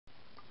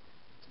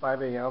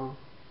5 a.m.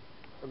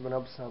 I've been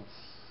up since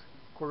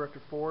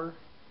 4:15,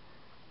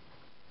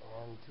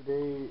 and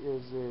today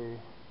is a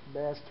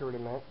bass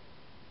tournament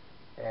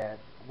at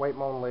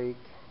Mound Lake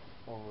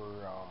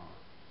over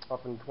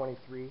up in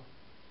 23 here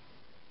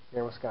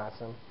in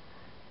Wisconsin.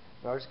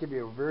 And I'll just give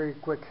you a very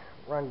quick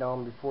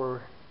rundown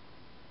before,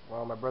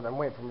 well, I'm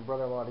waiting for my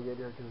brother-in-law to get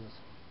here because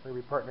we're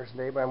going to be partners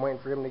today, but I'm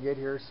waiting for him to get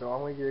here, so I'm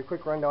going to give you a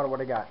quick rundown of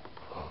what I got.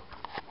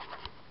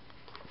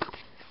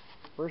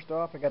 First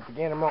off, I got the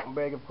Gander Mountain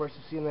bag. Of course,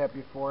 you've seen that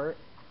before.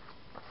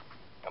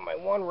 Got my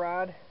one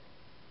rod.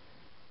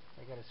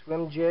 I got a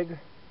swim jig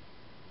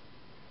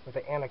with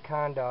an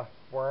anaconda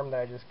worm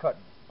that I just cut,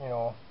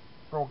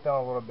 broke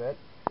down a little bit.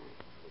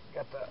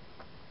 Got the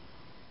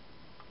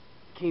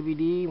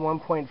KVD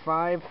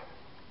 1.5.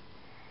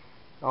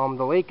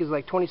 The lake is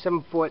like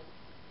 27 foot.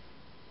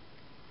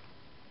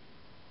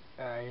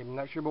 I'm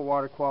not sure about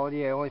water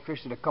quality. I only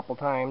fished it a couple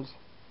times.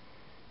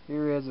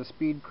 Here is a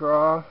speed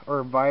craw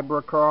or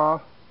vibra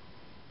craw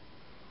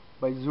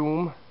by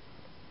Zoom.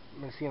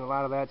 I've been seeing a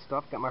lot of that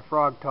stuff. Got my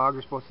frog tog.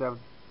 We're supposed to have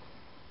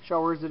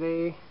showers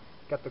today.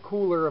 Got the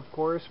cooler, of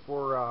course,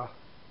 for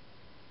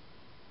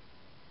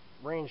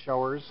rain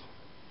showers,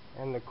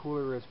 and the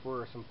cooler is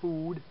for some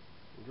food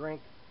and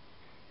drink.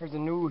 Here's a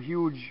new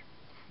huge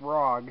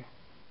frog.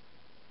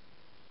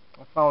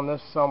 I found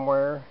this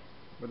somewhere,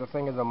 but the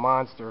thing is a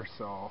monster.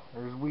 So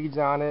there's weeds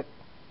on it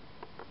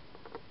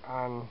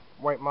on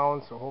White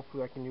Mound, so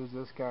hopefully I can use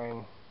this guy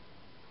and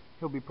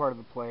he'll be part of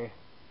the play.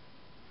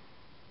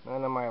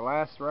 And on my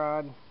last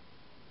rod,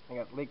 I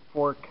got Lake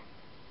Fork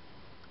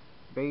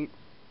bait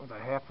with a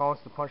 1/2 ounce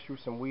to punch through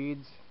some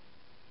weeds.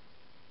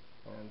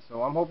 And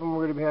so I'm hoping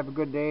we're going to have a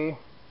good day,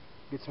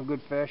 get some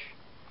good fish,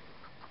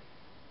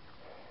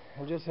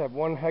 and just have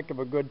one heck of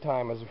a good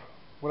time is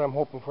what I'm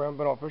hoping for. I haven't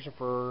been out fishing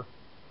for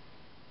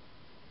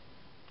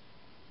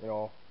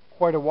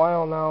quite a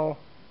while now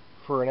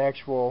for an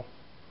actual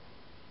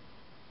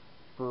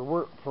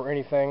for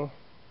anything,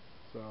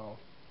 so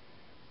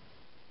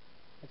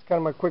it's kind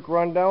of my quick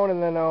rundown,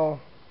 and then I'll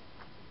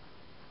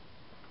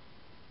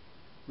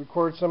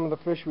record some of the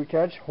fish we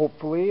catch,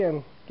 hopefully,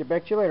 and get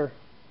back to you later.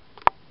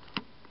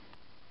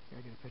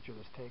 Gotta get a picture of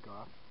this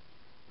takeoff.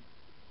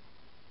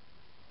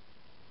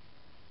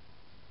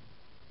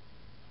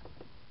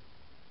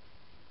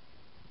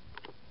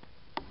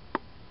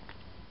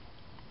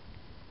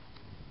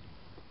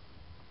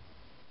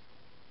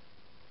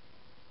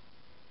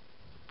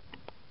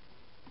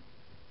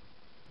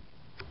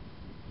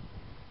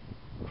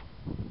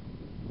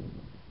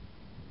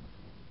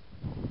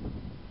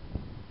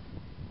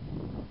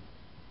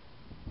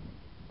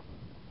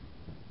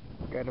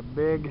 Got a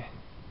big,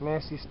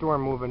 nasty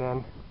storm moving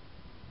in.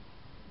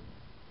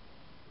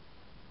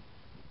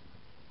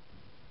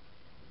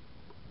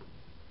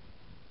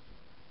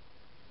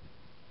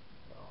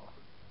 So,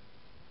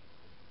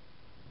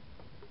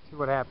 see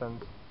what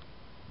happens.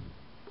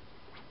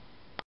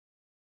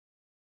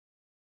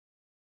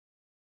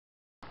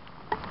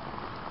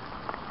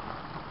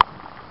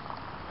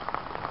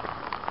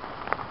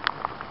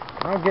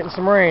 I'm getting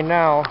some rain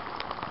now.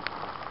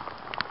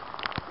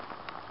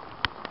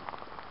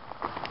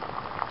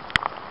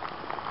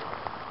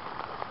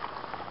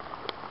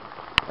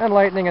 And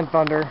lightning and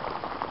thunder.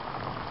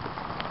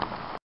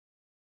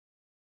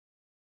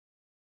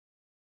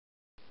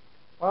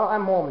 Well,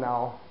 I'm home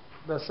now.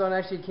 The sun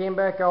actually came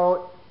back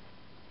out,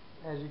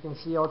 as you can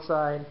see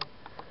outside.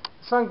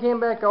 The sun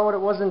came back out.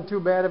 It wasn't too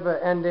bad of an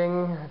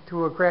ending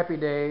to a crappy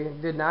day.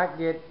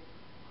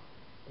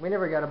 We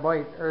never got a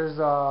bite. There's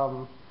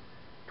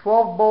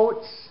 12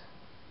 boats,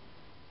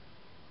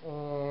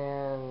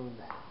 and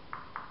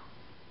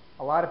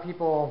a lot of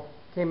people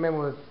came in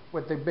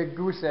with the big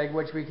goose egg,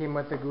 which we came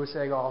with the goose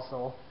egg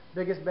also.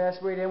 Biggest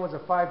bass weighed in was a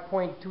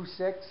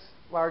 5.26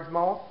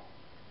 largemouth.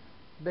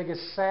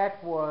 Biggest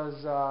sack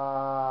was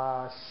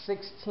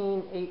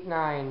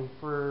 16.89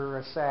 for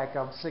a sack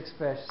of 6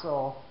 fish.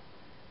 So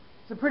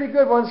it's a pretty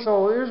good one.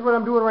 So here's what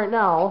I'm doing right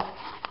now.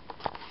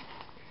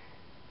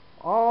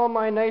 All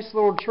my nice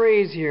little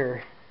trays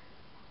here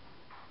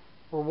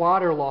were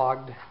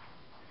waterlogged.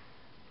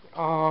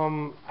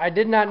 I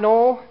did not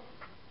know.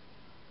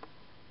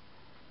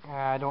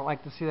 I don't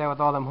like to see that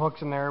with all them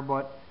hooks in there,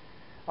 but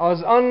I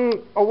was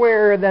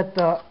unaware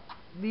that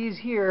these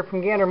here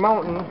from Gander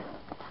Mountain,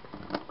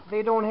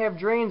 they don't have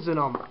drains in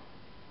them.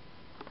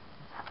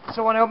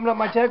 So when I opened up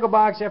my tackle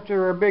box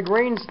after a big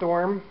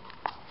rainstorm,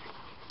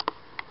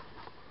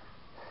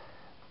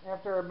 I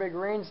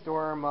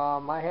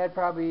had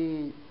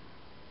probably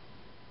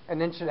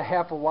 1.5 inches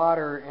of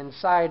water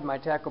inside my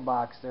tackle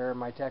box there,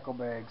 my tackle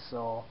bag.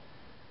 So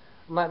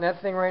I'm letting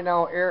that thing right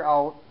now air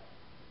out.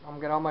 I'm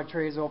getting all my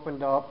trays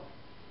opened up.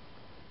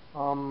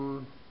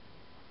 I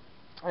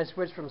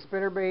switched from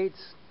spinner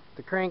baits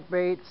to crank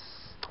baits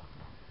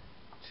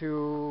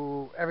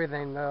to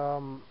everything.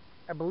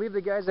 I believe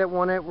the guys that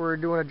won it were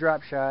doing a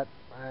drop shot.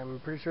 I'm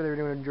pretty sure they were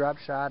doing a drop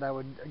shot. I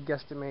would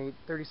guesstimate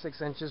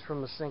 36 inches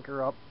from the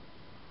sinker up.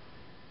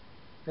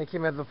 They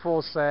came with the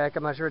full sack.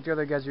 I'm not sure what the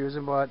other guys are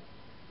using, but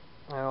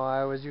You know,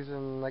 I was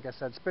using, like I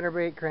said,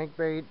 spinnerbait,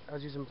 crankbait. I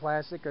was using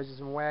plastic. I was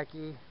using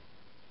wacky.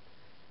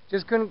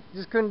 Just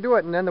couldn't do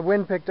it. And then the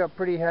wind picked up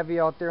pretty heavy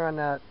out there on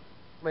that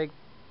lake.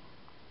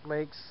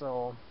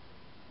 So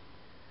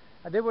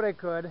I did what I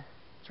could.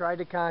 Tried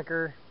to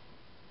conquer.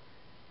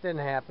 Didn't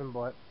happen,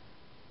 but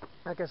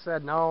like I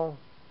said, now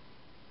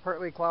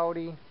partly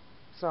cloudy,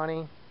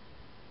 sunny.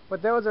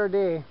 But that was our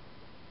day.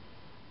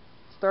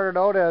 Started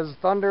out as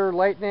thunder,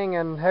 lightning,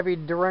 and heavy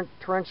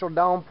torrential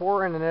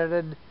downpour, and it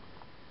ended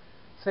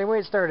same way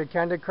it started,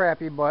 kind of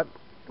crappy, but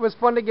it was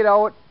fun to get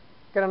out.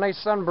 Got a nice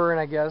sunburn,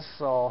 I guess,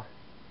 so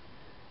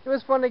it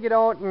was fun to get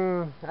out,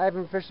 and I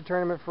haven't fished a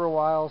tournament for a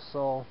while,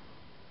 so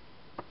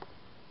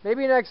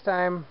maybe next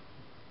time,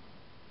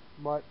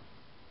 but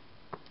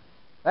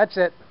that's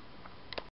it.